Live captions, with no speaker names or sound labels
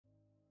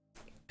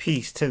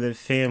Peace to the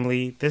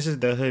family. This is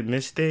the Hood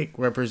Mystic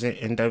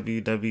representing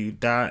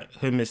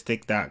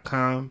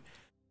www.hoodmystic.com.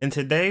 And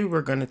today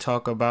we're going to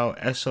talk about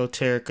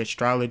Esoteric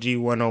Astrology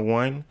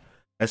 101,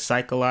 a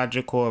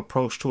psychological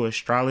approach to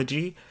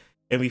astrology.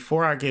 And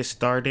before I get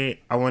started,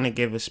 I want to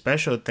give a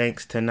special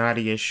thanks to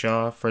Nadiya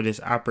Shah for this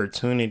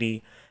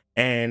opportunity.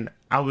 And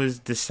I was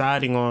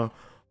deciding on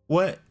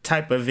what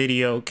type of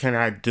video can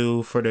I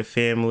do for the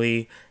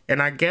family.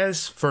 And I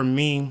guess for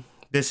me,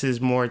 this is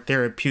more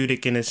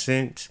therapeutic in a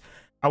sense.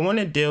 I want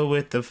to deal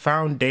with the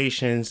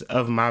foundations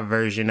of my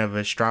version of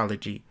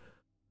astrology.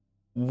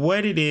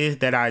 What it is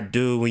that I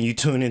do when you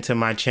tune into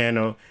my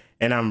channel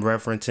and I'm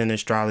referencing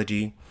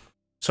astrology.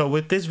 So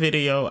with this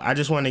video, I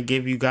just want to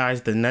give you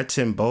guys the nuts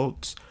and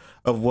bolts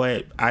of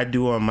what I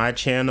do on my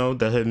channel,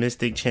 the Hood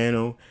Mystic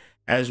channel,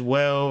 as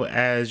well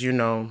as,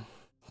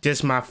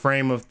 just my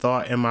frame of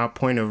thought and my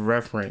point of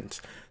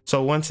reference.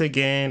 So once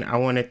again, I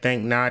want to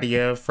thank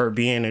Nadiya for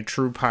being a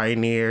true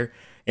pioneer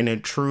and a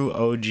true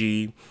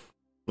OG.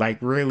 Like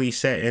really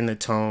setting the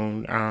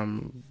tone.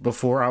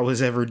 Before I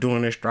was ever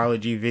doing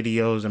astrology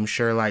videos, I'm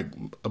sure like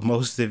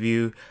most of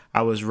you,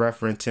 I was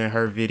referencing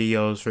her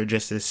videos for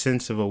just a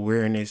sense of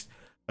awareness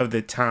of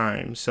the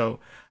time. So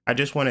I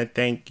just want to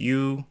thank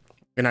you,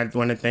 and I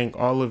want to thank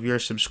all of your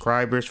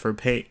subscribers for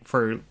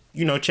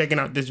checking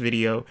out this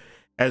video,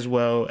 as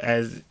well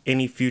as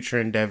any future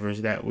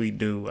endeavors that we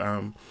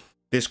do.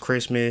 This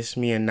Christmas,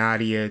 me and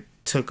Nadiya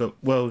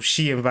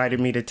she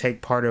invited me to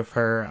take part of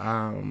her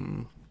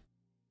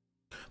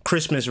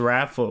Christmas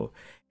raffle,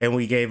 and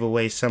we gave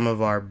away some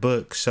of our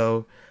books.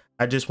 So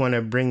I just want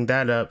to bring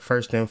that up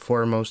first and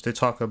foremost to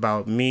talk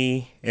about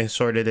me and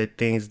sort of the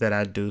things that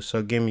I do.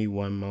 So give me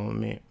one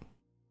moment.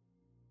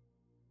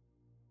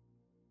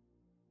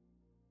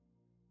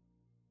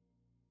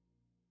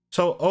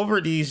 So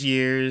over these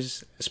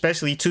years,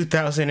 especially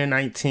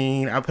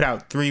 2019, I put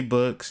out 3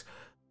 books.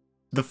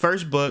 The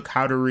first book,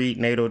 How to Read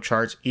Natal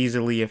Charts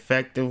Easily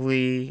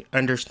Effectively,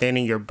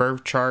 Understanding Your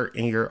Birth Chart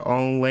in Your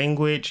Own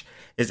Language,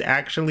 is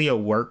actually a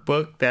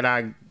workbook that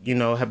I,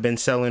 have been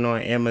selling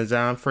on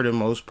Amazon for the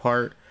most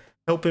part,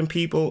 helping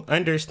people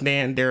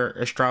understand their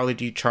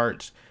astrology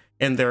charts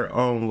in their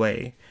own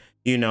way.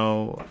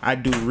 I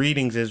do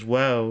readings as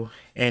well,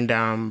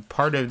 and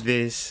part of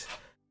this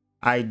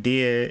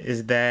idea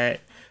is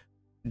that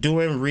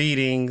doing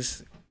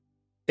readings,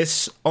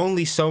 it's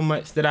only so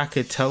much that I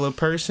could tell a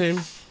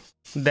person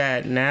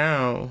that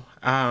now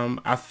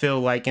I feel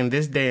like in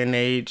this day and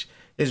age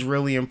is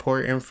really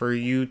important for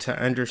you to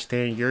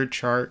understand your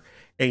chart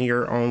in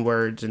your own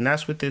words, and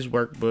that's what this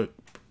workbook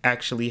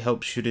actually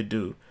helps you to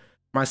do.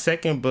 My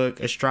second book,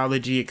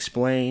 Astrology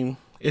Explained,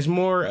 is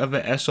more of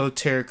an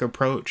esoteric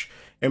approach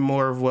and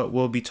more of what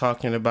we'll be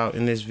talking about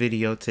in this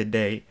video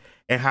today,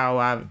 and how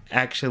I've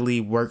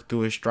actually worked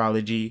through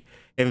astrology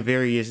in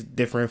various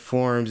different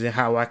forms and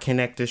how I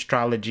connect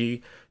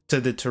astrology to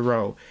the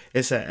tarot.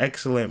 It's an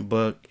excellent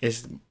book.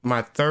 It's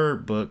my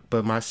third book,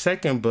 but my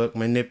second book,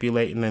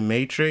 Manipulating the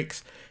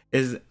Matrix,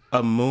 is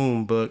a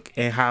moon book,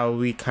 and how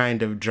we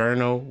kind of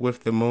journal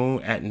with the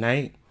moon at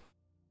night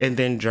and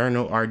then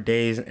journal our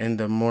days in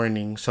the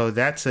morning. So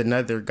that's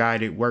another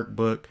guided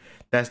workbook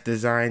that's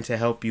designed to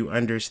help you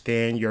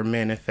understand your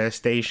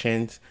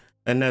manifestations.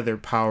 Another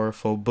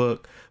powerful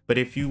book. But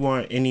if you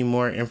want any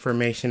more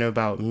information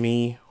about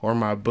me or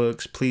my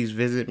books, please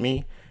visit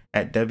me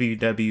at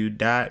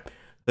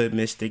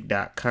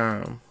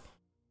www.hoodmystic.com.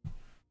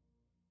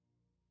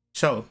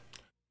 So,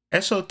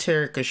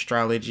 esoteric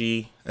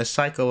astrology, a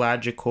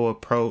psychological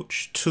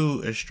approach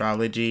to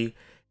astrology,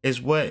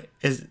 is what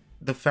is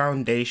the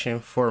foundation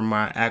for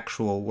my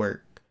actual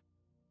work.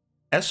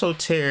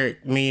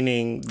 Esoteric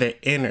meaning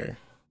the inner,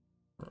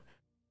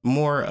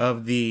 more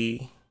of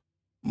the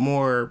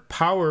more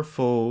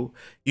powerful,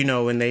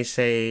 when they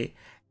say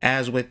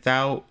as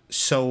without,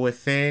 so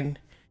within.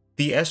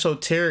 The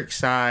esoteric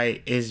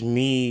side is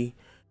me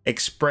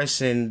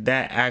expressing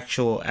that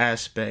actual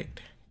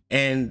aspect.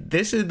 And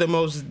this is the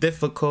most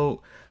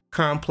difficult,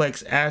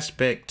 complex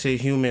aspect to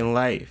human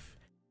life.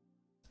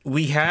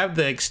 We have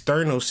the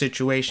external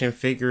situation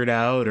figured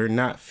out or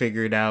not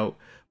figured out,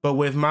 but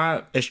with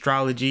my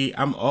astrology,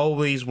 I'm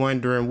always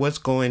wondering what's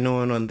going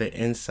on the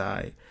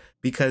inside,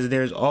 because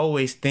there's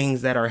always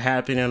things that are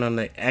happening on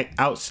the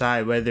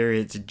outside, whether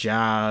it's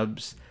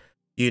jobs,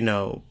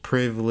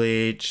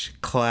 privilege,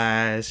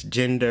 class,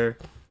 gender.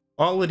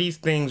 All of these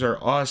things are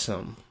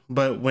awesome.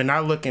 But when I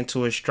look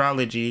into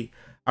astrology,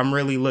 I'm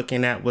really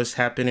looking at what's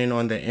happening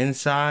on the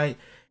inside.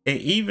 And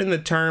even the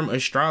term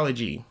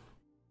astrology,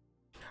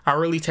 I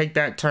really take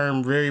that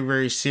term very,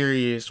 very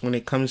serious when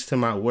it comes to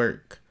my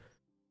work.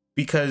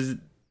 Because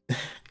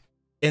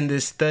in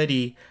this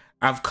study,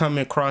 I've come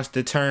across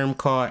the term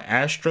called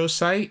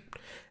astrocyte.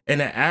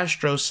 And an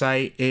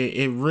astrocyte,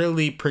 it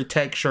really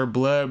protects your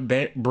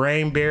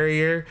blood-brain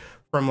barrier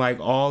from like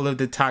all of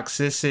the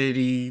toxic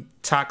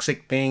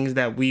things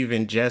that we've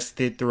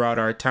ingested throughout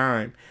our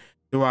time.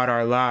 throughout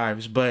our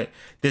lives. But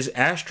this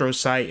astro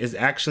sight is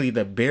actually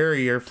the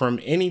barrier from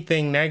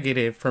anything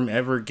negative from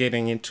ever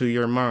getting into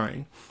your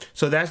mind.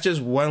 So that's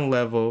just one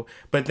level.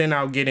 But then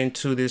I'll get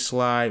into this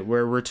slide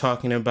where we're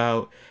talking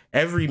about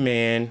every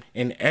man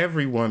and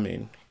every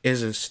woman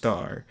is a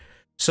star.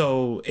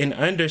 So in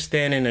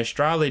understanding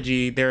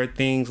astrology, there are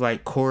things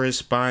like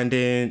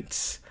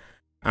correspondence,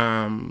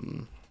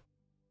 being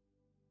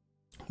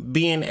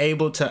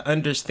able to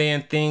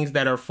understand things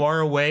that are far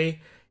away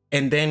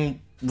and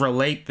then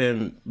relate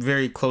them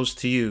very close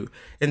to you.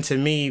 And to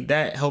me,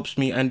 that helps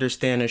me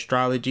understand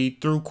astrology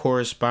through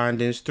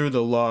correspondence, through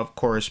the law of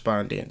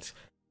correspondence.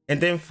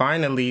 And then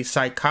finally,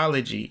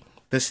 psychology,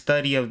 the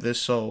study of the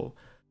soul.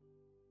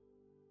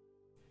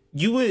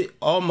 You would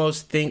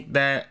almost think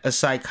that a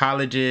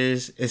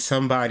psychologist is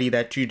somebody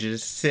that you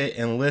just sit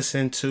and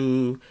listen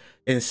to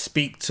and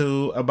speak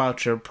to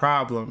about your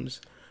problems.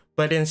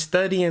 But in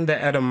studying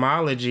the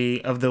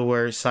etymology of the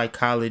word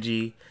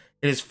psychology,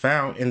 it is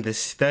found in the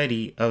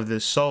study of the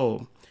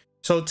soul.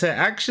 So to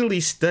actually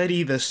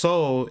study the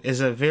soul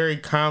is a very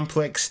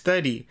complex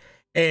study,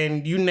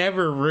 and you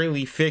never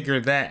really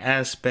figure that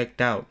aspect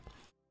out.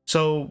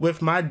 So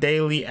with my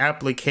daily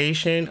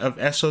application of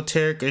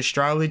esoteric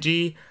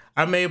astrology,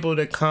 I'm able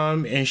to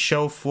come and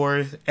show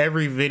forth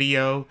every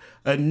video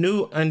a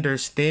new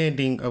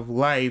understanding of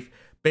life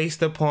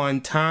based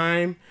upon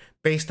time,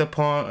 based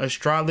upon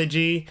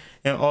astrology,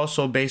 and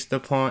also based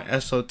upon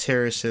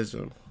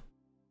esotericism.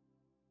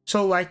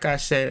 So like I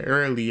said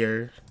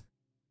earlier,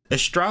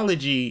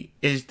 astrology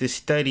is the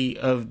study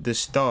of the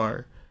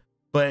star,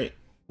 but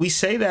we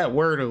say that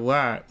word a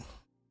lot,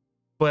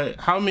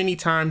 but how many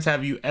times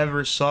have you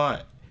ever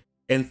sought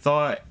and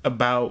thought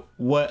about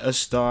what a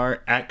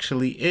star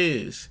actually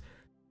is?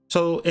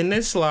 So in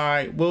this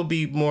slide, we'll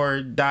be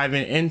more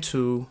diving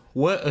into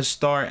what a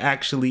star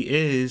actually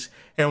is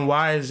and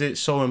why is it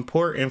so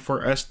important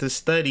for us to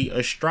study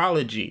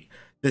astrology,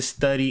 the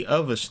study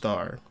of a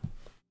star.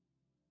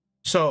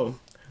 So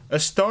a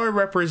star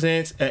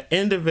represents an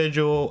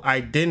individual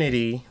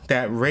identity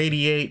that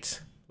radiates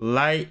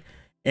light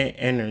and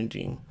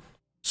energy.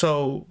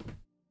 So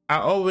I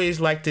always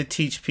like to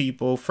teach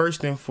people,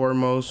 first and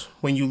foremost,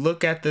 when you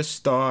look at the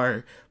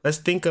star, let's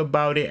think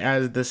about it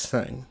as the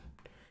sun.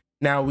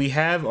 Now we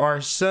have our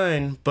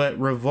sun, but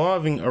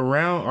revolving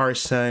around our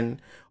sun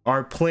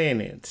are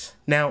planets.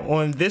 Now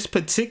on this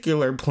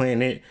particular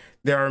planet,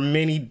 there are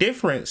many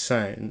different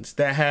suns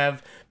that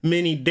have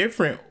many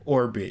different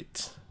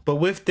orbits. But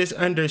with this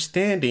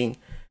understanding,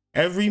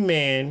 every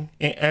man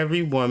and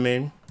every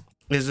woman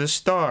is a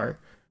star.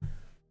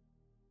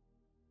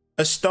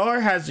 A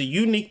star has a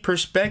unique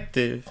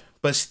perspective,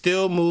 but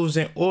still moves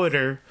in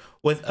order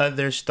with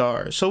other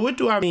stars. So what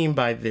do I mean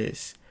by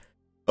this?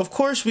 Of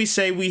course, we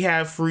say we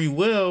have free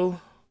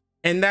will,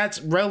 and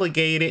that's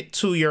relegated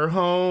to your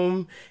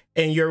home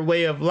and your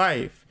way of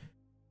life.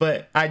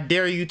 But I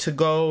dare you to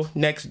go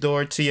next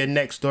door to your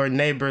next door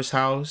neighbor's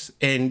house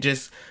and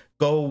just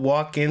go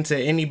walk into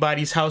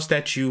anybody's house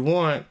that you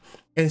want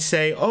and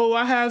say, oh,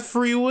 I have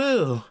free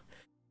will.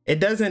 It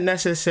doesn't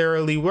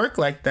necessarily work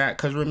like that,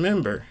 because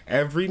remember,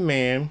 every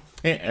man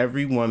and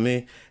every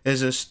woman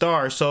is a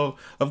star. So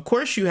of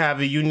course you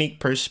have a unique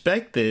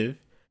perspective,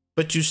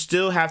 but you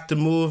still have to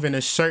move in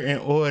a certain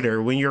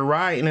order. When you're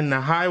riding in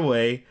the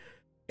highway,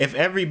 if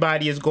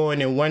everybody is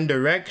going in one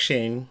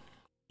direction,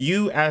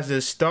 you as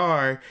a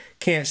star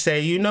can't say,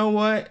 you know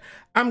what?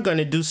 I'm going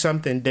to do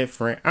something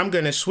different. I'm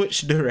going to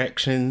switch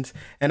directions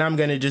and I'm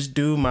going to just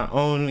do my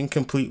own and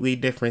completely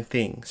different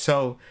thing.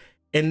 So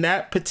in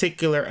that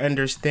particular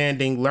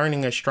understanding,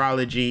 learning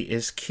astrology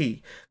is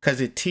key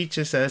because it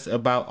teaches us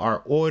about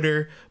our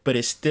order, but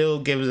it still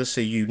gives us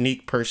a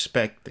unique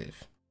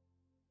perspective.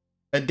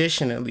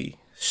 Additionally,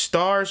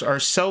 stars are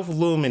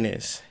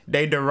self-luminous.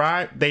 They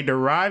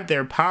derive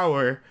their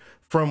power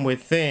from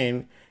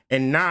within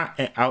and not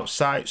an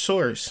outside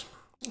source.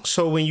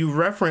 So when you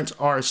reference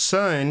our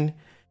sun,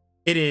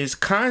 it is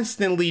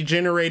constantly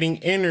generating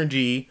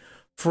energy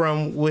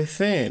from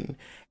within.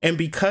 And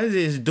because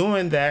it's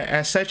doing that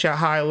at such a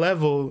high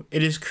level,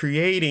 it is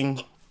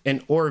creating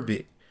an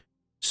orbit.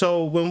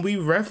 So when we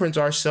reference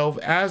ourselves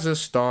as a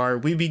star,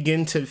 we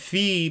begin to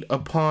feed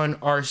upon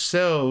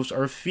ourselves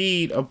or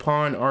feed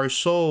upon our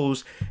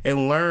souls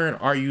and learn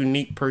our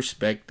unique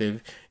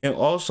perspective and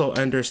also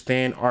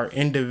understand our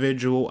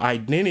individual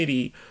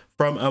identity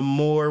from a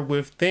more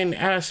within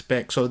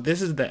aspect. So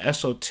this is the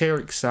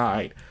esoteric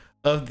side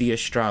of the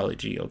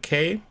astrology,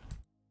 okay?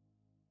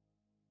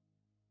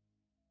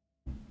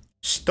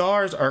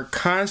 Stars are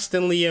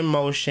constantly in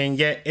motion,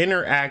 yet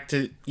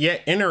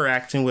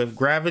interacting with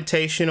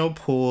gravitational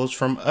pulls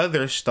from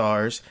other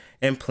stars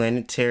and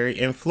planetary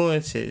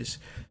influences.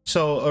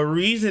 So a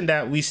reason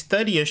that we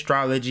study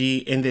astrology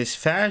in this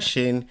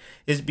fashion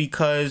is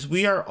because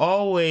we are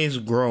always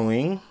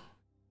growing,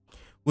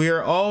 we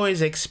are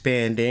always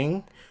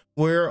expanding,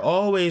 we're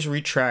always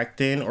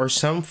retracting or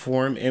some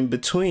form in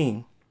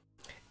between.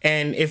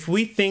 And if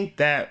we think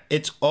that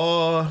it's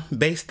all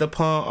based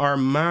upon our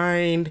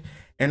mind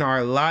and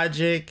our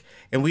logic,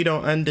 and we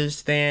don't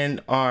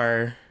understand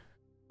our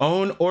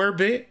own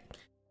orbit,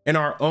 in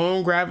our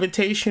own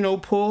gravitational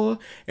pull,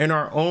 in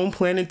our own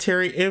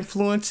planetary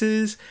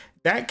influences,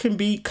 that can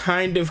be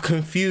kind of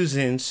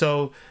confusing.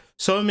 So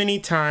many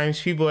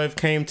times people have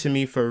came to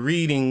me for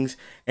readings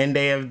and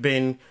they have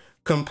been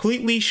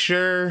completely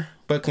sure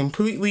but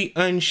completely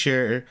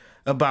unsure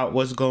about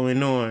what's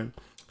going on.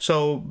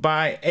 So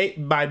by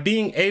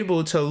being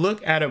able to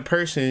look at a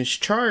person's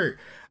chart,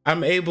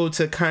 I'm able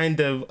to kind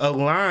of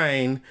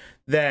align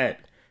that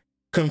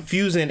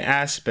confusing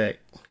aspect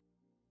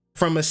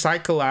from a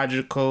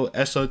psychological,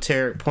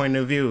 esoteric point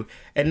of view.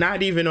 And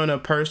not even on a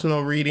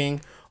personal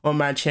reading. On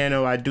my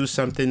channel, I do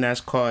something that's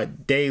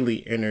called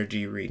daily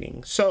energy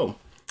reading. So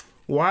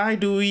why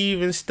do we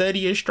even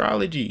study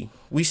astrology?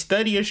 We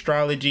study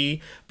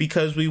astrology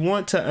because we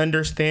want to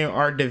understand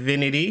our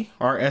divinity,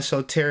 our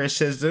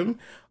esotericism,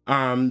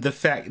 the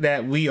fact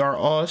that we are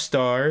all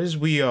stars,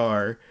 we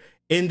are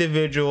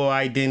individual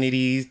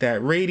identities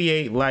that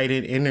radiate light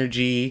and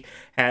energy,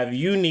 have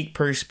unique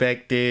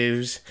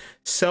perspectives,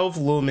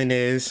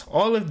 self-luminous.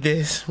 All of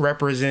this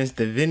represents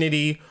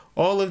divinity.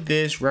 All of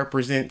this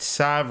represents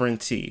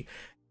sovereignty.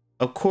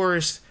 Of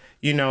course,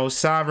 you know,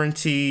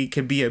 sovereignty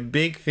could be a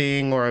big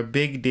thing or a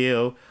big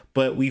deal,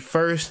 but we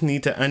first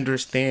need to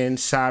understand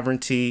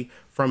sovereignty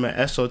from an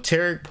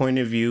esoteric point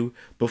of view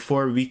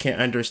before we can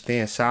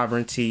understand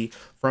sovereignty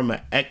from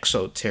an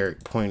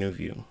exoteric point of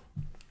view.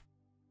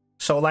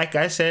 So like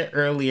I said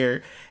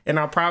earlier, and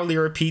I'll probably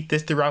repeat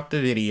this throughout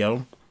the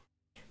video,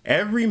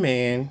 every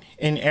man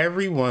and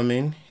every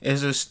woman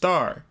is a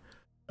star.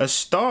 A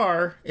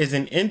star is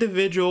an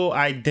individual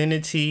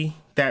identity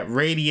that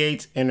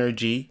radiates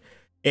energy.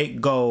 It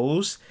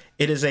goes,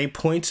 it is a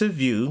point of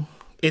view.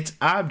 Its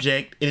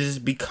object is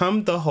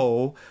become the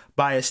whole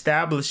by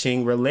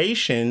establishing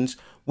relations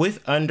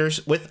with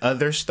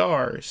other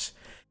stars.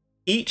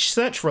 Each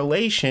such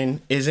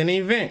relation is an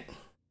event.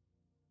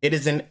 It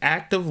is an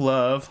act of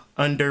love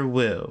under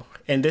will.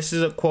 And this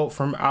is a quote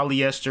from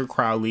Aleister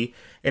Crowley,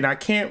 and I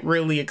can't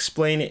really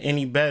explain it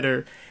any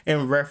better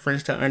in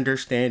reference to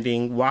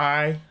understanding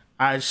why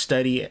I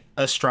study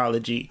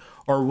astrology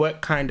or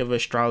what kind of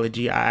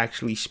astrology I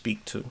actually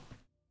speak to.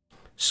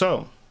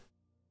 So,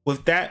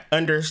 with that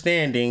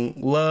understanding,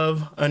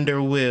 love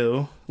under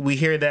will, we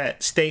hear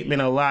that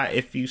statement a lot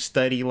if you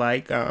study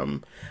like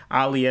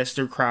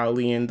Aleister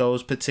Crowley and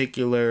those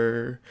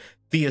particular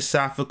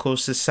Theosophical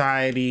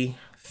Society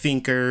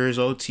thinkers,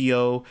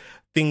 OTO,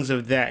 things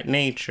of that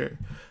nature.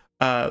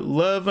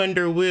 Love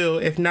under will,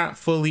 if not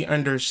fully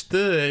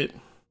understood,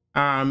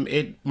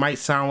 it might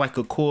sound like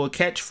a cool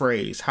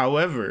catchphrase.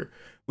 However,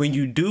 when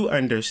you do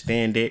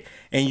understand it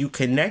and you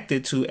connect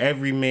it to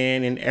every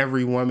man and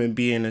every woman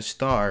being a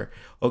star,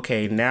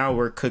 okay, now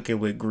we're cooking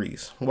with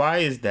grease. Why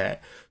is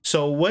that?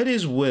 So what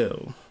is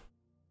will?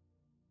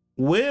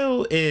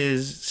 Will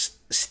is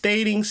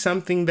stating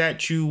something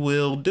that you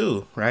will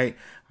do, right?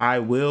 I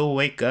will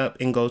wake up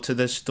and go to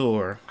the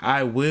store.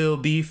 I will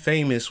be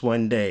famous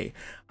one day.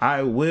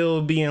 I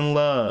will be in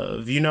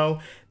love, you know,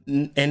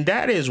 and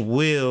that is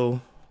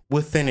will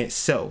within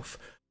itself.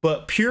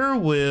 But pure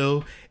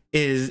will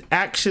is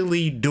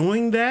actually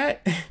doing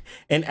that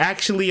and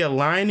actually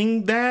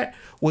aligning that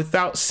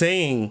without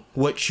saying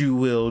what you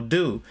will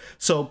do.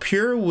 So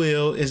pure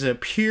will is a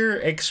pure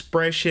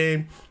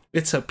expression.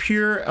 It's a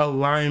pure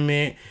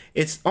alignment.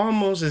 It's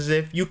almost as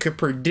if you could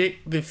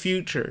predict the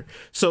future.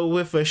 So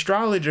with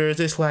astrologers,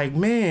 it's like,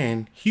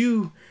 man,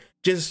 you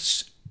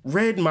just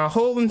read my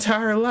whole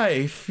entire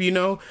life, you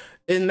know,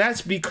 and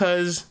that's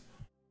because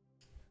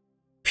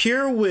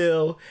pure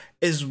will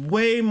is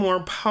way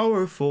more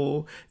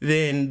powerful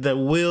than the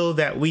will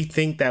that we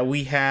think that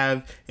we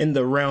have in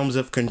the realms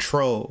of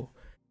control.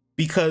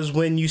 Because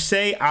when you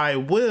say I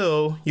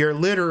will, you're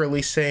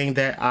literally saying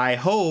that I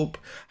hope.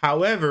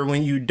 However,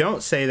 when you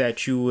don't say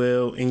that you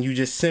will and you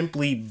just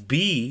simply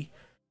be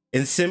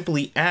and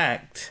simply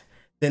act,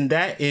 then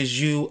that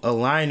is you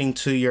aligning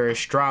to your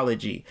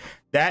astrology.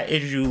 That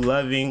is you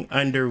loving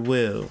under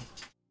will.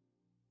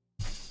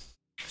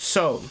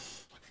 So,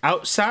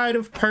 outside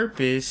of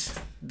purpose,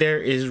 there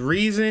is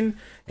reason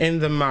in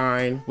the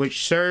mind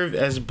which serve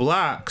as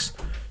blocks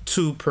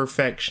to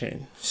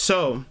perfection.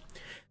 So,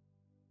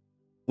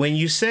 when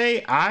you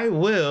say I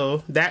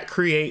will, that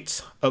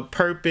creates a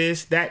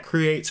purpose, that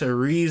creates a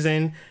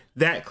reason,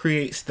 that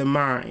creates the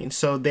mind.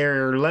 So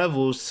there are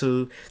levels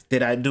to,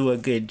 did I do a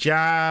good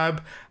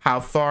job? How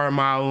far am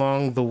I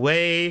along the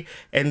way?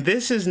 And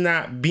this is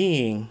not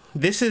being,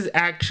 this is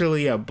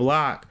actually a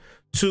block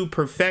to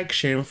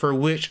perfection for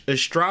which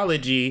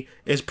astrology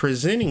is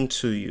presenting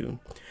to you.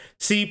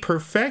 See,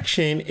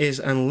 perfection is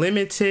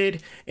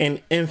unlimited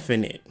and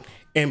infinite,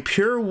 and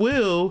pure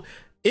will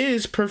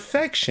is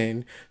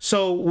perfection.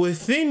 So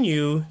within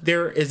you,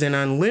 there is an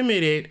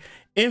unlimited,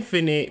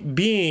 infinite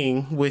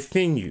being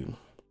within you.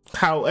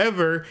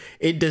 However,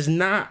 it does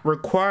not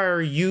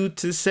require you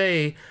to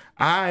say,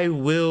 I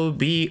will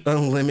be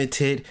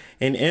unlimited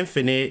and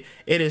infinite.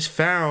 It is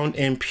found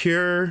in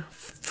pure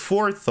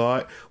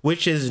forethought,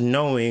 which is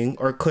knowing,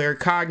 or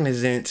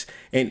claircognizance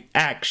and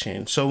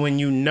action. So when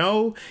you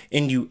know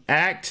and you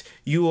act,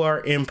 you are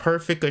in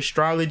perfect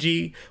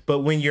astrology. But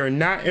when you're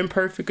not in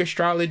perfect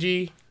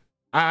astrology,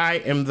 I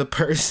am the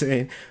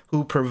person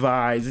who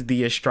provides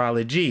the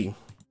astrology.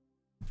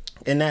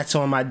 And that's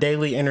on my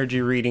daily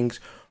energy readings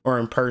or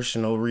in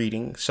personal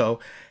readings. So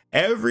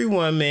every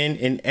woman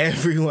and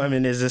every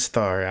woman is a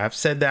star. I've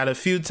said that a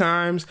few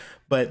times,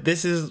 but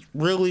this is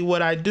really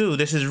what I do.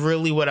 This is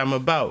really what I'm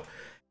about.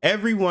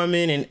 Every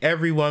woman and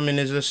every woman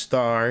is a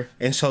star.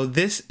 And so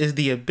this is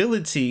the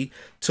ability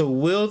to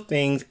will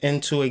things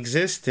into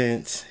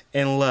existence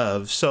and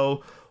love.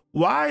 So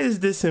why is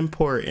this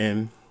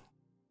important?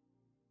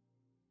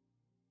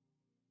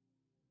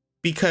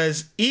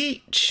 Because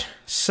each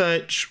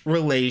such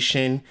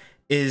relation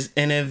is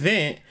an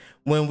event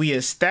when we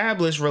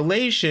establish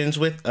relations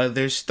with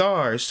other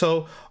stars.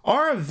 So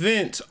our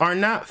events are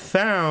not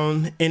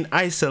found in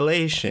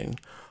isolation.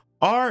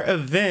 Our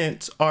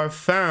events are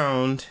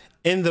found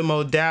in the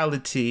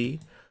modality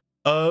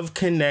of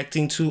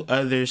connecting to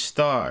other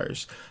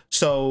stars.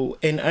 So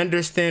in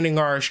understanding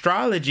our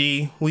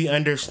astrology, we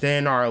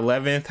understand our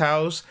 11th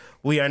house,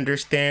 we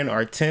understand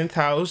our 10th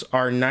house,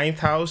 our 9th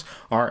house,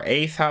 our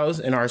 8th house,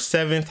 and our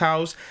 7th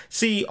house.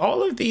 See,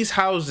 all of these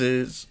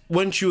houses,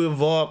 once you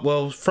evolve,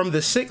 well, from the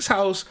 6th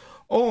house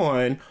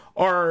on,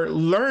 are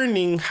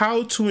learning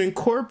how to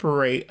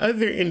incorporate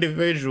other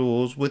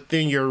individuals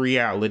within your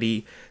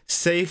reality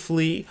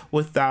safely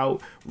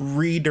without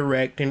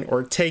redirecting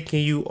or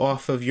taking you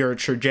off of your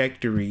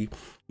trajectory.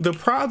 The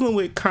problem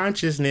with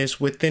consciousness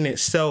within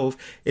itself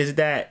is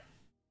that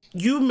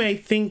you may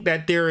think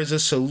that there is a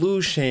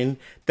solution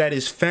that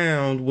is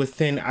found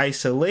within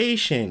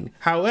isolation.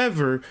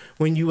 However,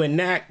 when you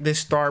enact this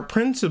star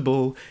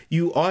principle,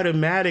 you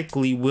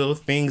automatically will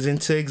things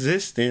into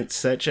existence,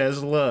 such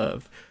as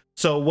love.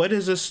 So what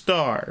is a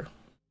star?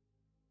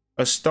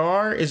 A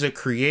star is a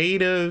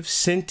creative,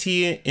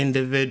 sentient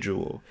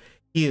individual.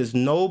 He is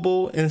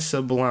noble and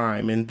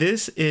sublime, and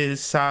this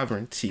is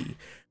sovereignty,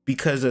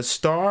 because a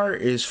star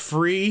is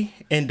free,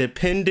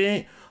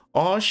 independent,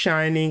 all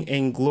shining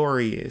and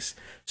glorious.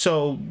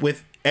 So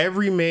with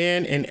every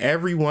man and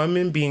every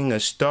woman being a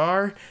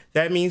star,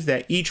 that means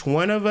that each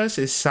one of us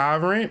is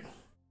sovereign.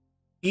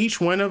 Each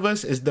one of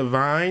us is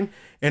divine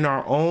in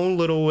our own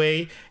little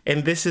way.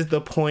 And this is the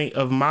point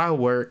of my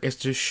work, is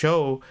to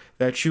show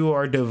that you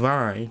are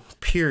divine,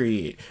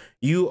 period.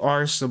 You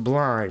are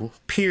sublime,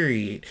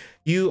 period.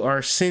 You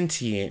are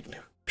sentient,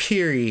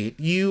 period.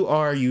 You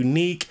are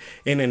unique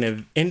and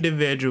an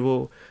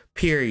individual,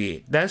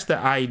 period. That's the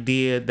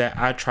idea that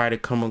I try to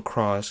come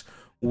across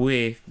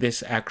with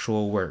this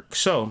actual work.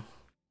 So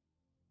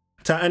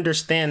to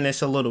understand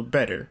this a little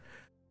better,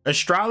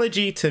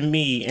 astrology to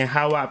me and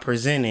how I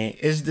present it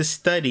is the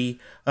study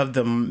of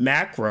the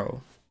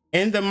macro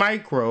and the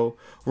micro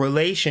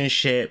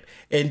relationship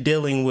in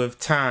dealing with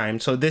time.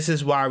 So this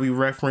is why we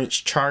reference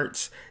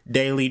charts,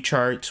 daily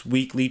charts,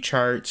 weekly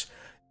charts,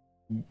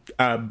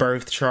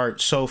 birth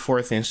charts, so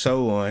forth and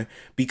so on,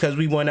 because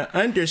we want to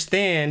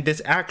understand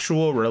this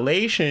actual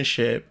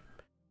relationship,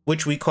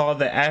 which we call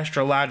the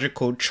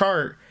astrological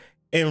chart,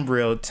 in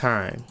real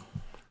time.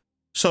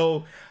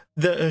 So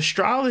the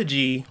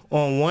astrology,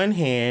 on one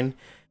hand,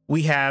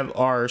 we have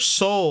our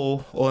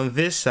soul on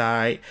this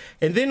side,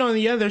 and then on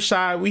the other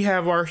side we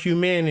have our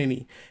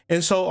humanity.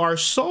 And so our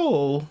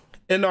soul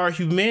and our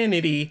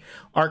humanity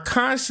are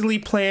constantly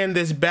playing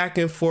this back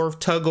and forth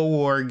tug of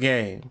war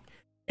game.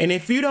 And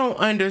if you don't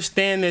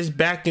understand this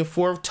back and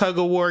forth tug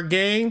of war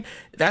game,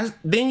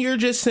 then you're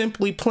just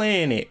simply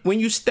playing it. When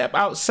you step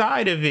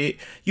outside of it,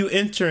 you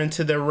enter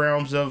into the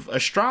realms of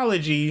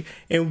astrology,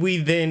 and we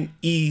then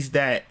ease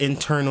that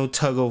internal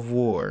tug of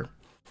war.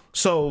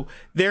 So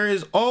there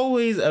is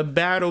always a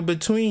battle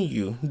between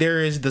you.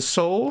 There is the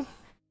soul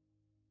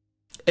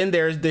and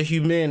there's the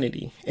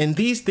humanity. And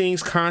these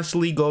things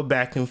constantly go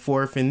back and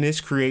forth, and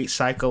this creates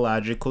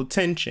psychological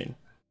tension.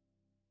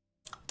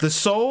 The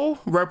soul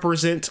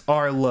represents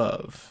our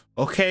love,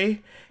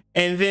 okay?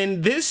 And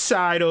then this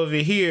side over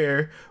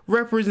here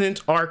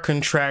represents our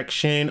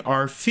contraction,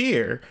 our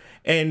fear,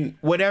 and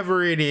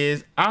whatever it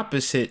is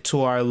opposite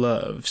to our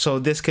love. So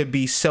this could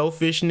be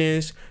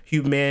selfishness,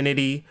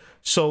 humanity,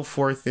 so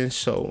forth and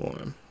so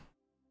on.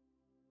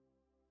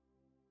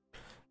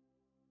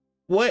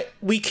 What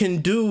we can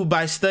do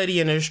by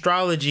studying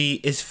astrology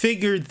is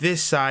figure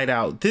this side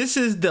out. This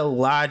is the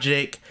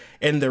logic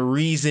and the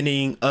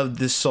reasoning of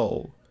the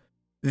soul.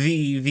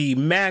 The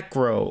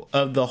macro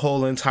of the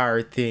whole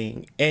entire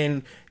thing.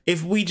 And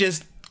if we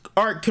just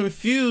aren't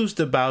confused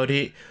about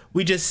it,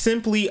 we just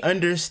simply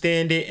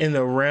understand it in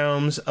the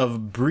realms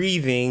of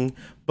breathing,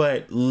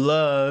 but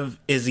love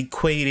is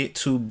equated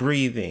to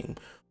breathing.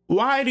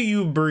 Why do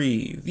you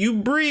breathe? You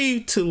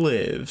breathe to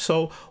live.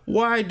 So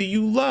why do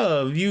you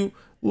love? You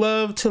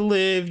love to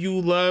live, you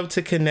love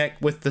to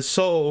connect with the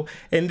soul,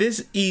 and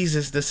this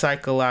eases the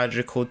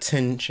psychological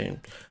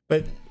tension.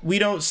 But we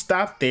don't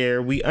stop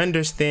there. We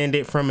understand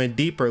it from a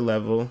deeper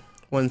level.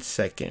 1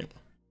 second.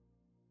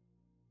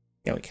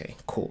 Okay,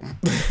 cool.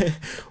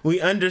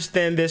 We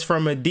understand this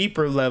from a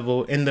deeper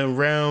level in the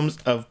realms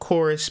of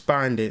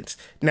correspondence.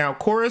 Now,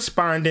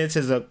 correspondence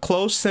is a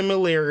close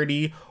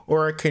similarity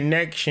or a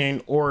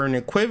connection or an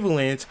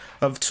equivalence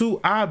of two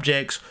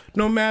objects,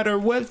 no matter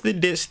what the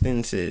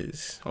distance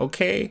is,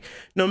 okay?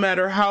 No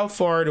matter how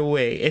far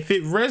away. If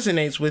it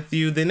resonates with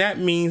you, then that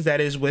means that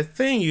is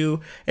within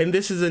you, and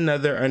this is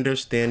another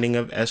understanding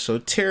of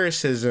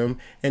esotericism,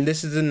 and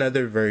this is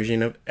another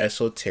version of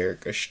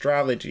esoteric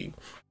astrology.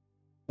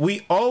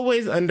 We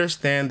always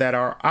understand that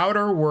our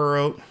outer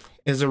world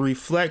is a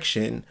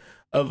reflection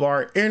of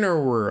our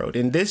inner world.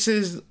 And this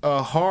is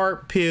a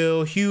hard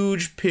pill,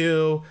 huge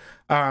pill,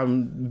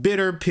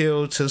 bitter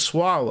pill to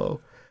swallow,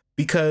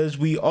 because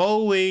we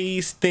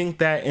always think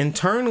that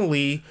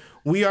internally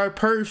we are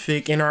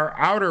perfect and our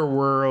outer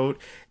world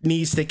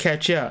needs to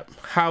catch up.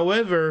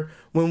 However,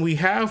 when we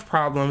have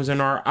problems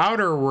in our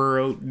outer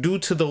world due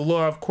to the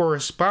law of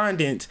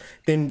correspondence,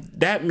 then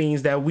that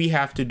means that we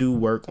have to do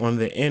work on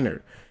the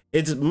inner.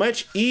 It's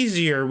much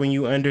easier when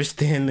you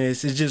understand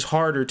this. It's just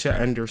harder to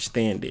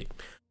understand it.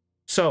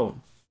 So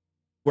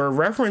we're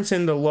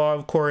referencing the law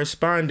of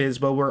correspondence,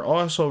 but we're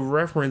also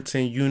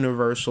referencing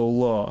universal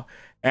law.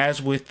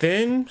 As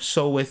within,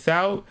 so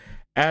without,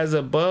 as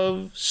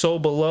above, so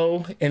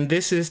below. And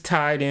this is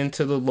tied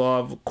into the law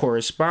of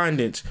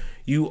correspondence.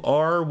 You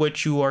are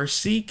what you are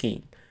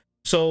seeking.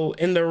 So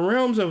in the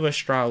realms of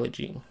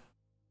astrology,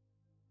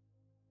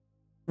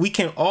 we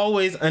can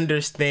always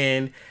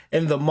understand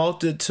in the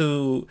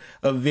multitude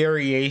of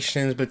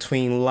variations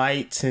between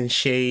lights and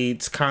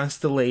shades,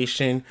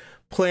 constellation,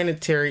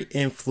 planetary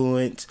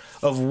influence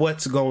of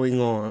what's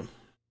going on.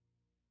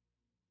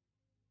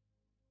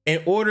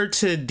 In order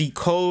to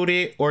decode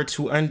it or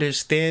to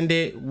understand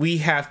it, we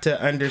have to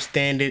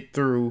understand it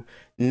through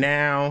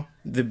now,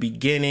 the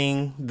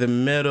beginning, the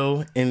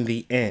middle, and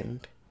the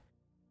end.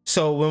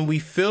 So when we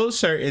feel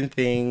certain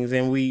things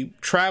and we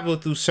travel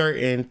through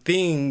certain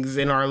things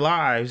in our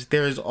lives,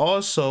 there is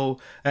also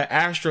an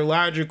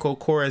astrological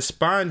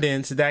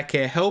correspondence that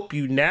can help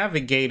you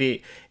navigate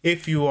it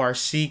if you are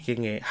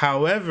seeking it.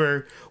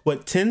 However,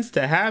 what tends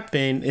to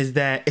happen is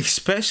that,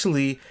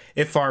 especially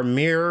if our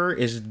mirror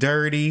is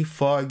dirty,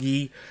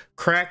 foggy,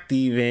 cracked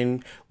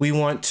even, we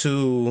want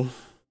to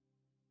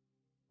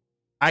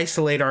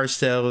isolate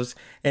ourselves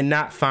and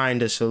not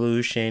find a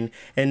solution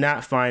and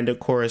not find a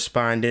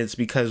correspondence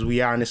because we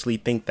honestly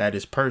think that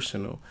is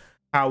personal.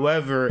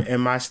 However,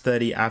 in my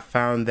study, I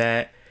found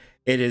that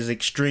it is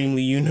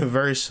extremely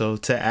universal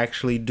to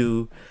actually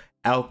do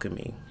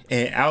alchemy.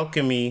 And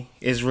alchemy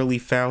is really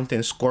found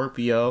in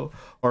Scorpio,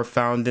 or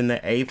found in the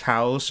 8th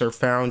house, or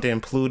found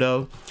in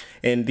Pluto.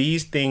 And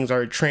these things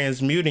are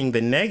transmuting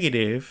the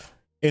negative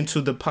into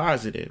the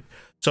positive.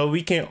 So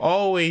we can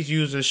always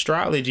use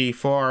astrology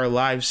for our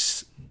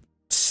life's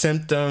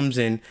symptoms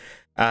and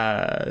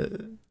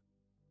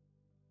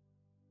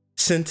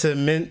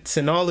sentiments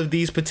and all of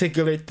these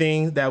particular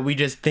things that we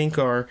just think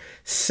are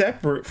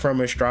separate from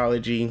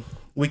astrology.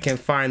 We can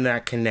find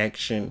that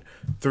connection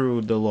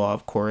through the law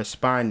of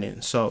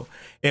correspondence. So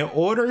in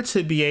order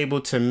to be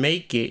able to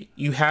make it,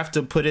 you have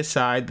to put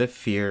aside the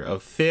fear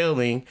of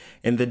failing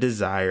and the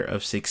desire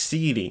of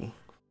succeeding.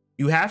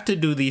 You have to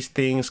do these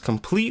things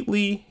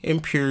completely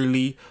and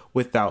purely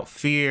without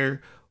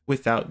fear,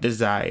 without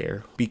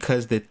desire,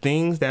 because the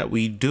things that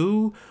we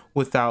do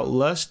without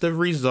lust of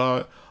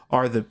result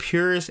are the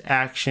purest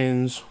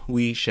actions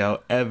we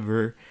shall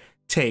ever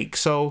take.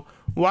 So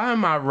why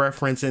am I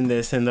referencing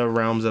this in the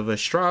realms of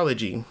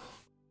astrology?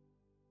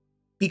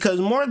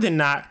 Because more than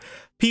not,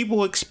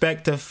 people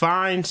expect to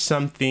find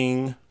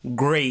something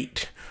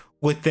great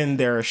within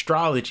their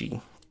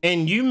astrology.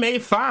 And you may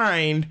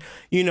find,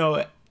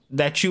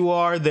 that you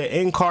are the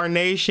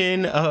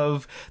incarnation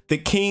of the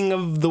king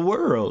of the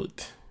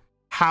world.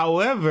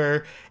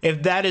 However,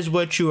 if that is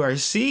what you are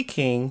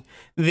seeking,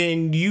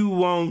 then you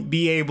won't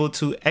be able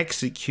to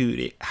execute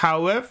it.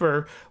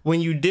 However,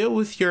 when you deal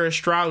with your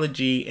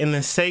astrology in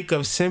the sake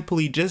of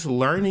simply just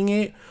learning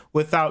it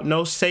without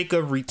no sake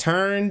of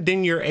return,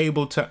 then you're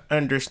able to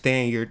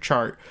understand your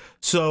chart.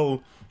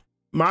 So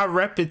my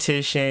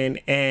repetition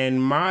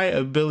and my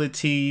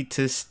ability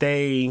to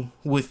stay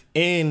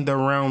within the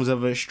realms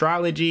of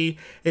astrology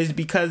is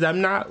because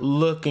I'm not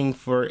looking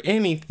for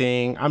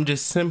anything. I'm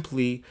just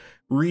simply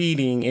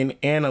reading and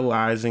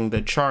analyzing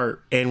the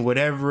chart, and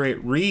whatever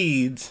it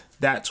reads,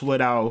 that's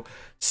what I'll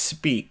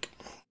speak.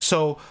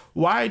 So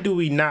why do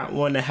we not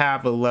want to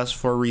have a lust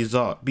for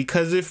result?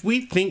 Because if we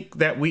think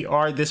that we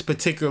are this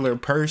particular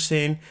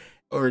person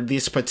or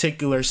this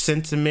particular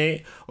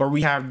sentiment, or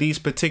we have these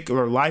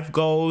particular life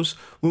goals,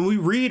 when we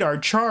read our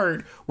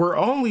chart, we're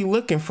only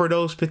looking for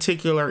those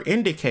particular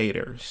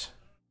indicators.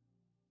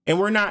 And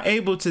we're not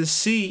able to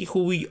see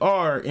who we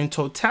are in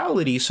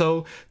totality.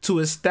 So to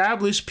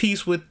establish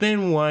peace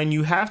within one,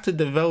 you have to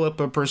develop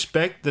a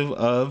perspective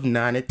of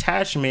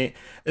non-attachment,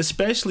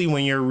 especially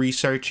when you're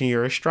researching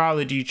your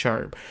astrology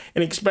chart.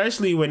 And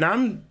especially when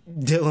I'm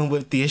dealing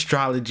with the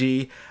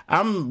astrology,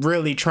 I'm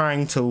really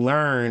trying to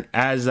learn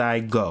as I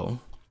go.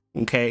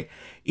 Okay.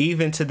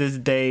 even to this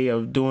day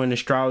of doing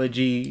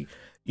astrology,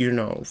 you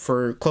know,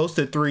 for close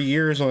to 3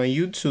 years on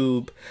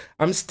YouTube,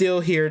 I'm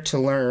still here to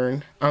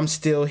learn. I'm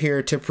still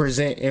here to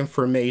present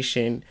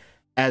information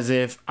as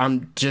if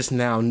I'm just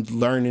now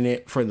learning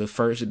it for the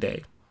first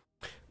day.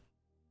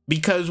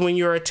 Because when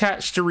you're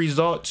attached to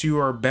results, you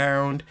are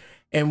bound.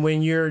 And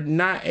when you're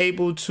not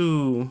able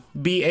to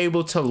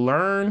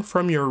learn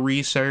from your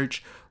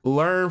research,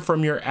 learn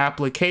from your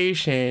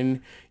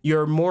application,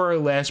 you're more or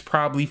less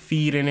probably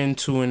feeding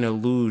into an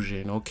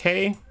illusion,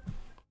 okay?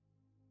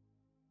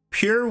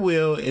 Pure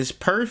will is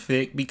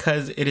perfect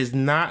because it is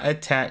not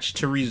attached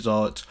to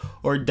results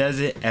or does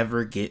it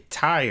ever get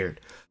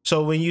tired.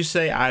 So when you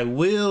say, I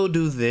will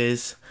do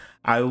this,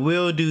 I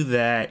will do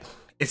that,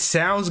 it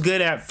sounds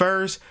good at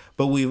first,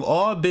 but we've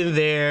all been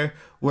there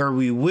where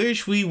we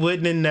wish we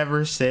wouldn't have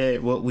never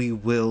said what we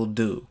will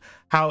do.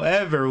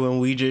 However, when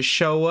we just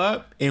show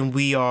up and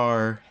we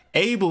are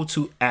able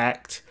to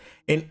act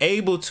and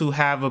able to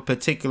have a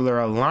particular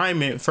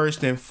alignment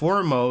first and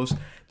foremost,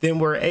 then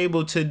we're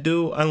able to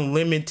do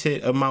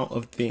unlimited amount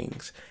of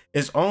things.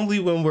 It's only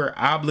when we're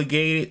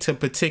obligated to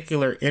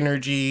particular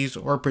energies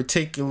or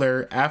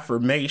particular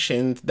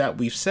affirmations that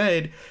we've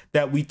said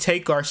that we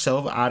take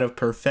ourselves out of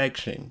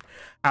perfection.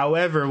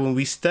 However, when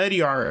we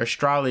study our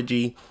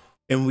astrology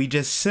and we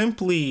just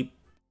simply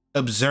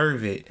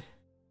observe it,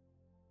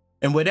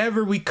 and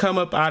whatever we come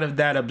up out of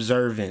that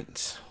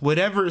observance,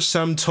 whatever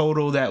sum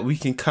total that we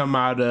can come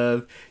out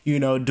of, you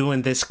know,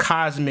 doing this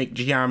cosmic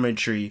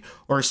geometry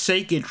or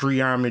sacred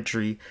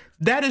geometry,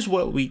 that is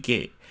what we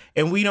get.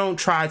 And we don't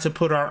try to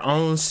put our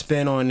own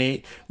spin on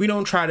it. We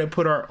don't try to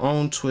put our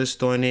own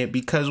twist on it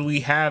because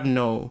we have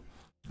no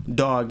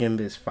dog in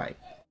this fight.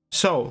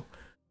 So,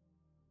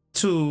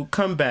 to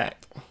come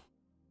back,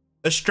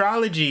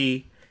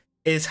 astrology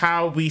is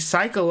how we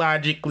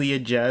psychologically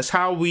adjust,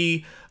 how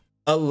we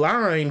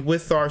align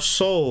with our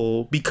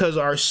soul, because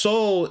our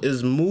soul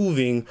is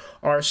moving,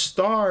 our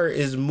star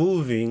is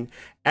moving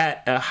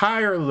at a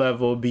higher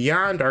level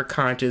beyond our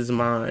conscious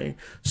mind.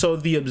 So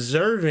the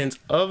observance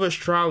of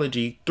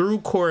astrology through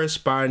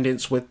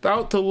correspondence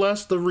without the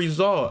lust of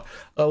result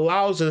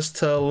allows us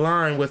to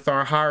align with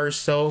our higher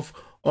self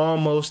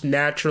almost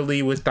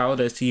naturally without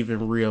us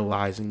even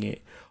realizing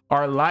it.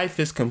 Our life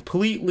is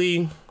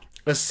completely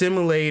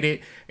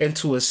assimilated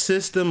into a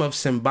system of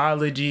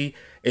symbology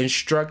and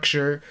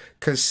structure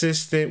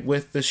consistent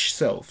with the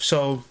self.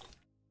 So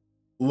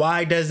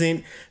why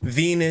doesn't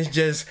Venus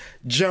just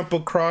jump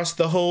across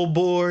the whole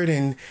board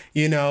and,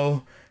 you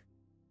know,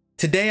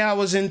 today I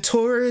was in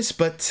Taurus,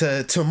 but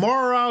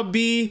tomorrow I'll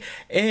be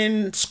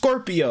in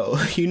Scorpio,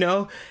 you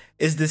know?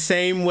 Is the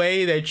same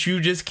way that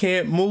you just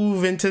can't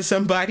move into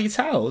somebody's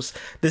house.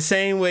 The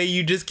same way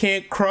you just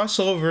can't cross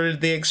over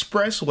the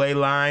expressway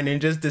line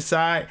and just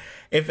decide,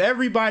 if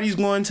everybody's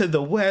going to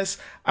the west,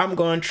 I'm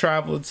going to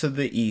travel to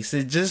the east.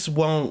 It just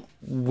won't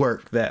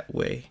work that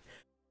way.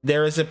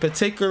 There is a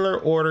particular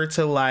order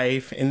to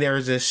life, and there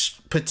is a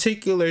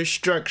particular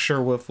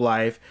structure with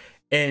life.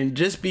 And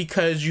just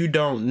because you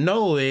don't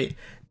know it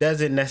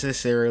doesn't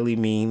necessarily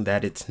mean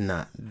that it's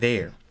not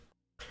there.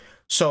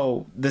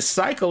 So the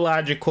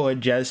psychological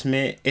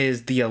adjustment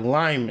is the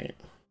alignment.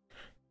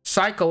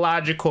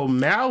 Psychological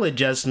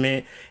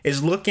maladjustment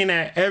is looking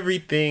at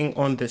everything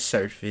on the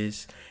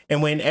surface.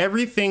 And when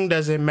everything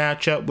doesn't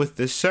match up with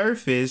the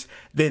surface,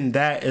 then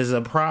that is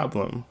a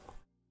problem.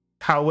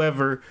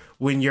 However,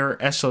 when you're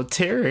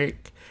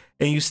esoteric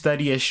and you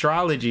study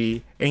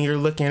astrology and you're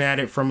looking at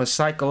it from a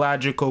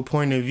psychological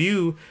point of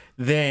view,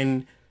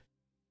 then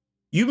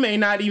you may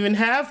not even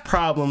have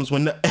problems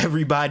when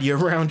everybody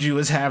around you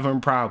is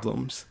having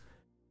problems.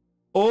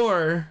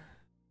 Or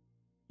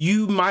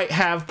you might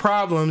have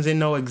problems and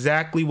know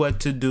exactly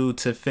what to do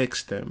to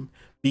fix them,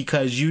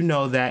 because you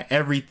know that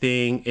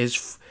everything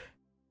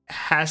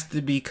has to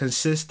be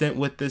consistent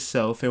with the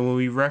self. And when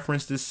we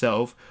reference the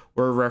self,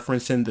 we're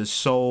referencing the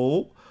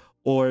soul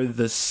or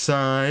the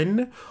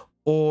sun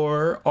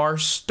or our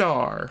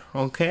star.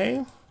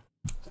 Okay,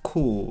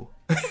 cool.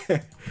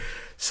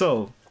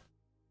 So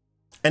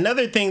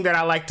another thing that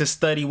I like to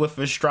study with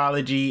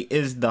astrology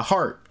is the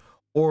heart,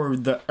 or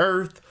the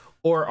earth,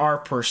 or our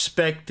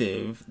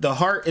perspective. The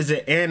heart is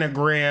an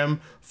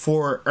anagram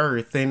for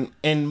earth, and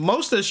in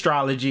most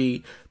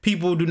astrology,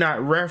 people do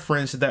not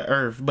reference the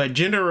earth, but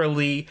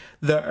generally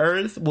the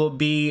earth will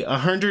be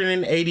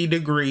 180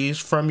 degrees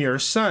from your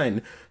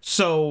sun.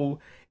 So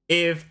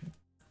if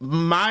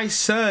my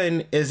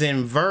sun is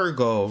in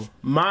Virgo,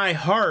 my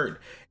heart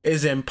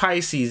is in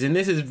Pisces. And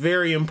this is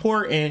very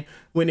important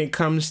when it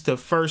comes to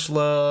first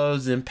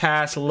loves and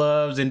past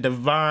loves and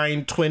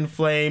divine twin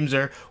flames,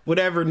 or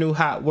whatever new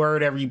hot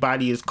word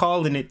everybody is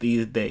calling it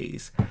these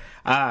days.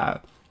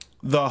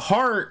 The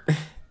heart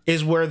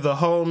is where the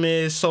home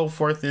is, so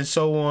forth and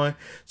so on.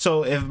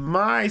 So if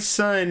my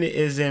sun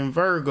is in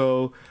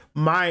Virgo,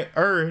 my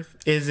earth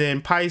is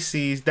in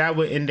Pisces, that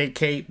would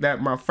indicate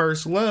that my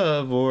first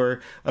love,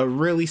 or a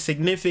really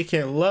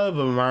significant love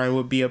of mine,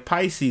 would be a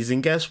Pisces.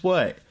 And guess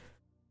what?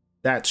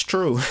 That's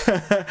true.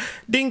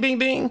 Ding, ding,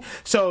 ding.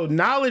 So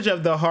knowledge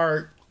of the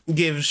heart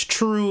gives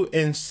true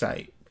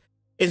insight.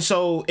 And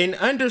so in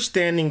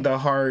understanding the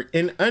heart,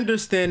 in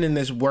understanding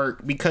this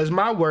work, because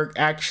my work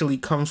actually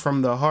comes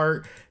from the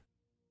heart,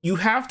 you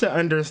have to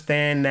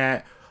understand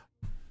that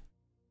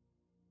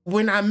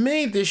when I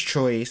made this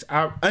choice,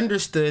 I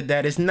understood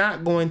that it's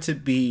not going to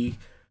be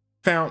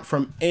found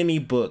from any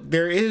book.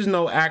 There is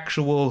no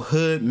actual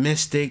hood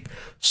mystic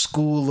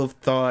school of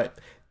thought.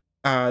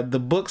 The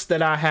books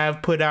that I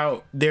have put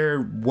out,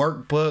 they're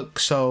workbooks.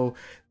 So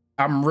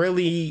I'm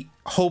really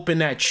hoping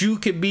that you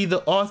could be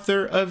the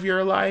author of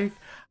your life.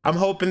 I'm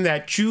hoping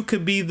that you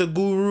could be the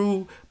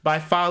guru by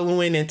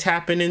following and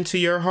tapping into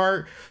your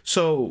heart.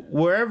 So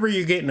wherever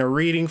you're getting a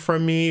reading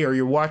from me or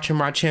you're watching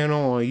my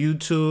channel on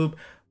YouTube,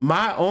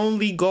 my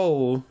only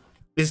goal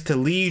is to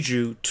lead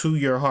you to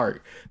your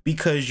heart,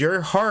 because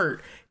your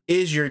heart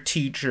is your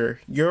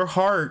teacher. Your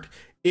heart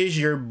is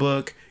your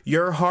book.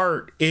 Your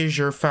heart is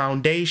your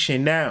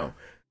foundation. Now,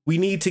 we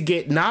need to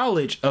get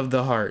knowledge of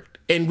the heart,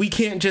 and we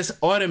can't just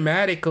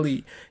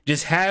automatically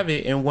just have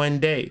it in one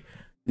day.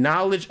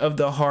 Knowledge of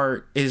the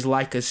heart is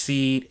like a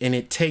seed, and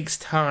it takes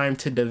time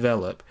to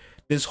develop.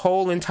 This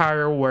whole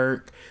entire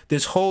work,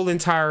 this whole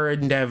entire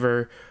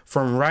endeavor,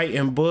 from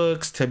writing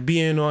books to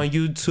being on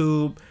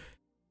YouTube,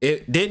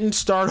 it didn't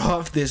start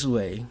off this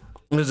way.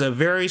 It was a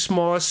very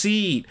small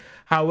seed.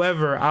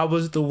 However, I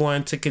was the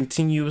one to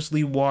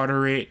continuously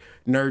water it,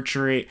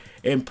 nurture it,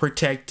 and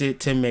protect it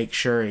to make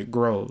sure it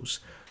grows.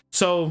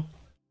 So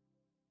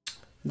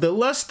the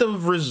lust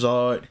of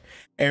result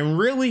and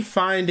really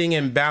finding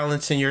and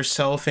balancing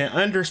yourself and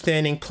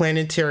understanding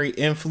planetary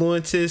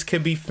influences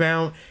can be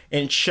found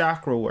in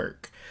chakra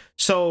work.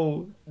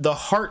 So the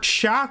heart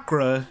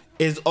chakra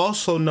is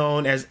also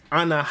known as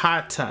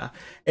anahata,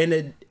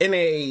 and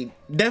a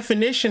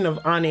definition of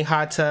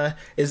anahata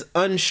is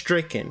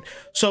unstricken.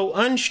 So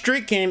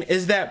unstricken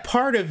is that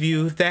part of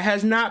you that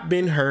has not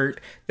been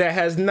hurt, that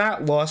has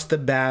not lost the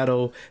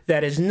battle,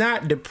 that is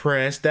not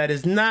depressed, that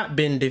has not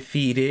been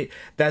defeated,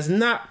 that's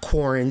not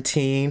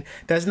quarantined,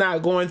 that's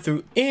not going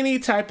through any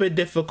type of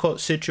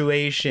difficult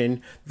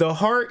situation. The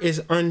heart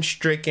is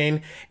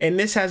unstricken, and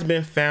this has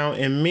been found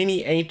in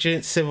many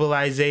ancient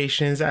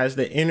civilizations as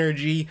the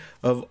energy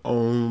of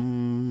Om.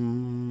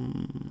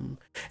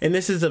 And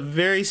this is a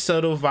very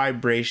subtle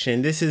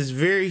vibration. This is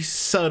very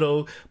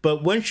subtle,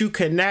 but once you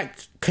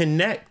connect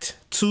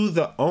to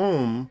the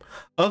Om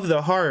of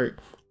the heart,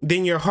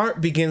 then your heart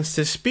begins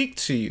to speak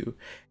to you.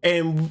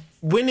 And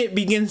when it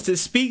begins to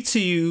speak to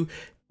you,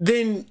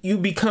 then you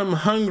become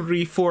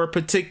hungry for a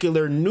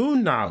particular new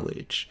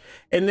knowledge.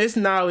 And this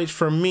knowledge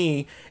for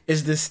me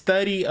is the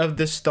study of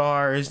the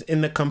stars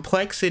and the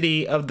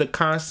complexity of the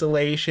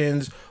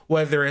constellations,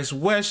 whether it's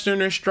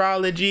Western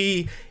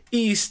astrology,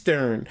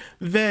 Eastern,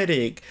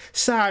 Vedic,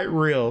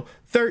 sidereal,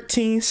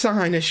 13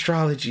 sign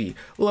astrology,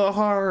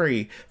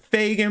 Lahari,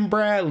 Fagan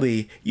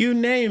Bradley, you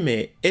name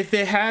it. If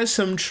it has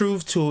some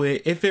truth to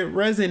it, if it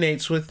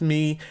resonates with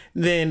me,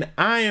 then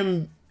I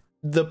am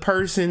the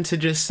person to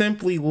just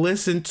simply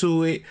listen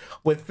to it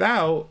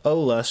without a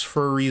lust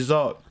for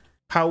result.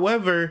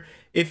 However,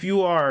 if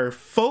you are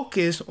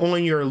focused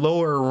on your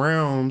lower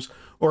realms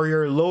or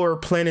your lower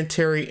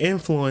planetary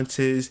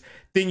influences,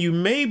 then you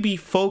may be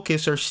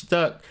focused or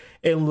stuck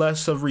in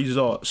lust of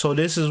result. So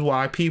this is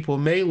why people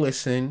may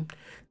listen.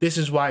 This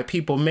is why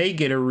people may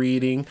get a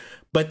reading,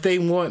 but they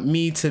want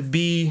me to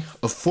be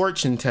a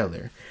fortune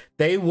teller.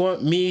 They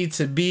want me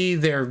to be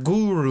their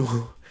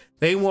guru.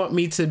 They want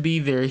me to be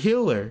their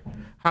healer.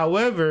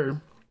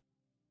 However,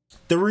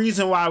 the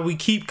reason why we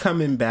keep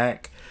coming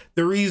back,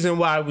 the reason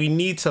why we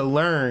need to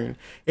learn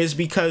is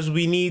because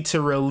we need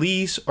to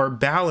release or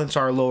balance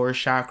our lower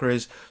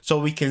chakras so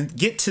we can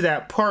get to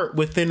that part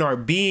within our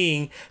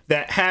being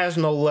that has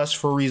no lust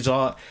for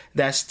result,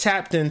 that's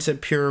tapped into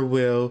pure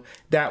will,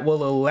 that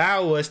will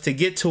allow us to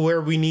get to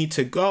where we need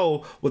to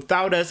go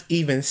without us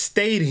even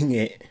stating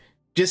it.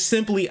 Just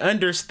simply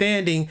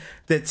understanding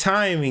the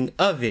timing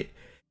of it.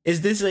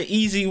 Is this an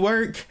easy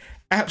work?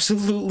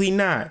 Absolutely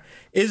not.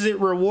 Is it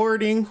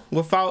rewarding?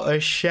 Without a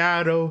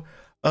shadow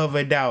of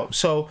a doubt.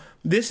 So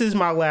this is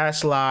my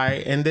last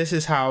lie, and this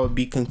is how I would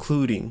be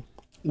concluding.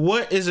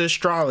 What is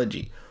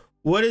astrology?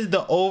 What is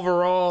the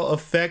overall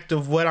effect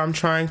of what I'm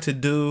trying to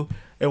do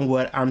and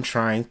what I'm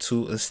trying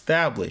to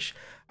establish?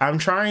 I'm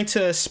trying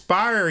to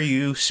inspire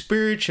you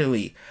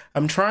spiritually.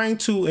 I'm trying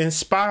to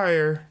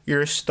inspire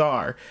your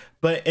star,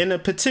 but in a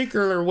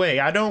particular way.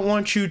 I don't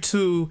want you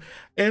to,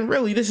 and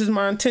really this is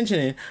my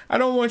intention, I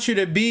don't want you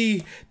to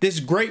be this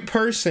great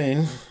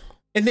person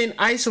and then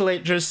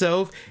isolate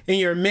yourself in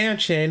your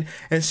mansion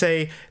and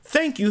say,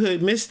 thank you,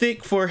 Hood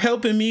Mystic, for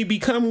helping me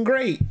become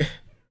great.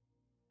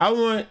 I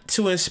want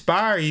to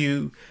inspire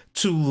you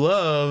to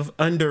love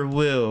under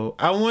will.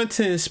 I want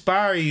to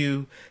inspire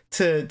you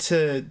to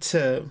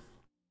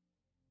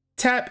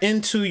tap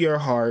into your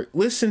heart,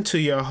 listen to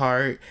your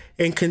heart,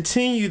 and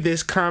continue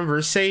this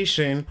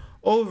conversation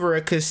over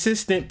a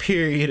consistent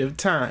period of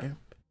time.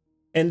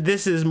 And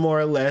this is more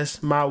or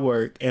less my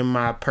work and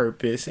my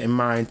purpose and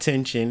my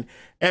intention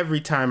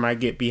every time I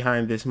get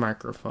behind this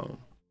microphone.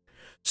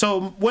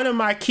 So one of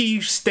my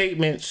key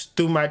statements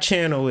through my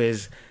channel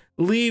is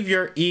leave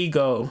your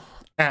ego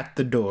at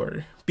the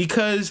door,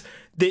 because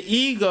the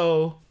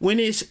ego, when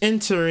it's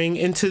entering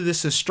into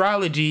this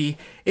astrology,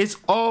 it's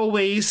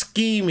always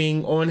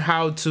scheming on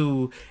how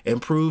to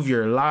improve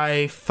your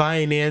life,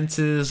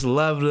 finances,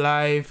 love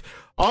life,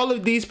 all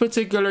of these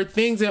particular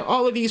things. And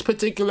all of these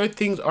particular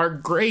things are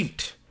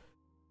great.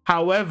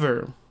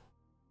 However,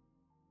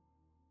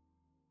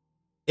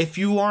 if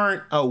you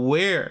aren't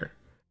aware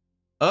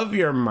of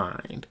your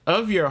mind,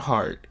 of your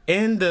heart,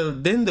 and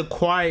then the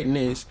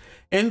quietness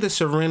and the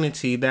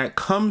serenity that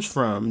comes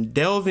from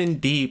delving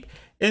deep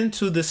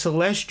into the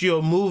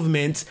celestial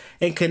movements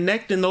and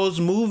connecting those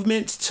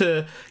movements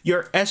to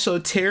your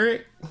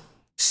esoteric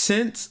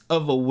sense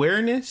of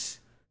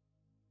awareness,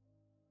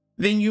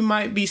 then you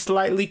might be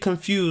slightly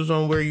confused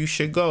on where you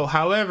should go.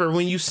 However,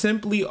 when you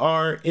simply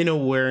are in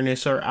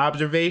awareness or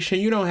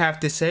observation, you don't have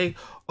to say,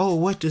 oh,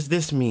 what does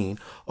this mean?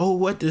 Oh,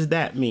 what does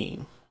that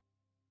mean?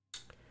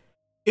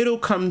 It'll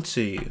come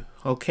to you,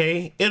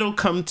 okay? It'll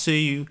come to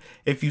you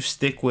if you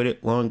stick with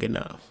it long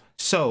enough.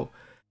 So,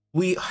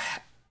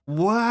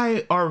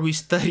 why are we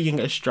studying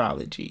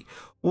astrology?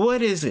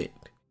 What is it?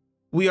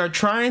 We are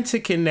trying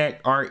to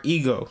connect our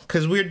ego,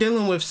 because we're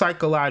dealing with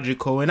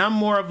psychological, and I'm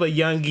more of a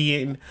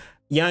Jungian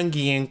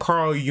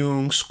Carl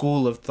Jung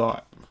school of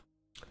thought.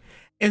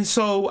 And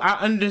so I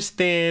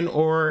understand,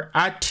 or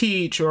I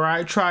teach, or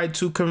I try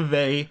to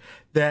convey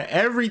that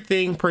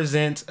everything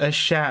presents a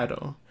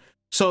shadow.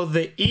 So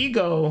the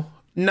ego,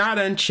 not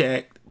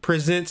unchecked,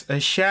 presents a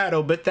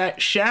shadow, but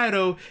that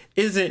shadow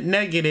isn't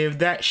negative.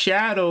 That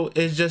shadow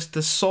is just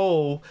the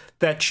soul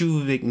that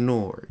you've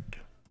ignored.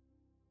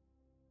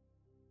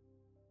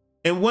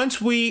 And once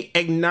we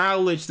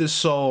acknowledge the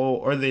soul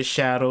or the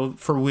shadow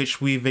for which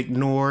we've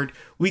ignored,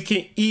 we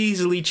can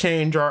easily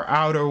change our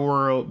outer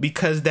world,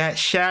 because that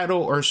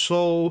shadow or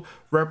soul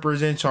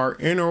represents our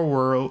inner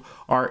world,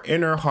 our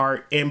inner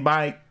heart. And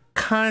by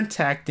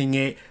contacting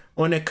it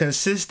on a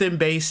consistent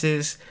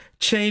basis,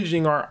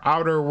 changing our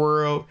outer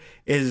world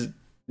is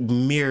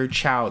mere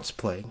child's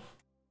play.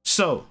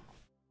 So,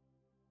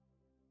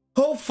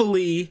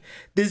 hopefully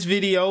this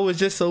video is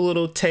just a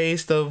little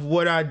taste of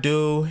what I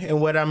do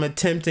and what I'm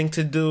attempting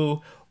to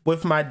do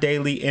with my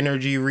daily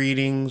energy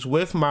readings,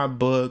 with my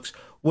books,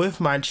 with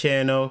my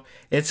channel.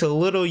 It's a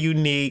little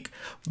unique,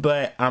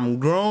 but I'm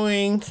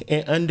growing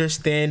and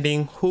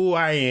understanding who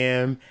I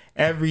am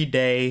every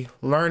day,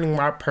 learning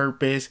my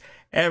purpose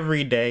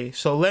every day.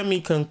 So let me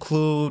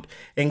conclude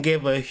and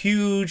give a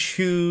huge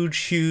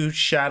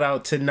shout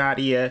out to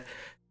Nadiya.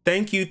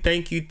 Thank you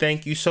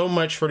so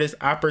much for this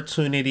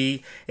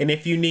opportunity. And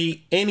if you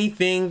need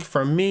anything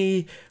from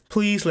me,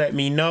 please let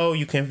me know.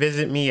 You can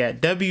visit me at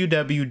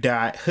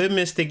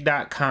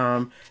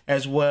www.hoodmystic.com,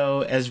 as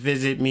well as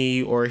visit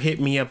me or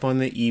hit me up on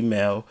the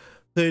email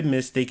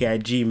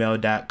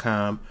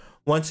hoodmystic@gmail.com.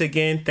 Once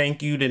again,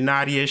 thank you to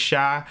Nadiya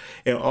Shah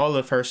and all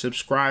of her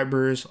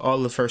subscribers,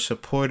 all of her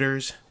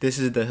supporters. This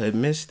is the Hood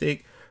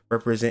Mystic,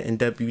 representing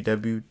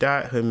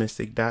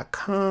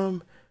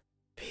www.hoodmystic.com.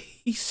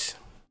 Peace.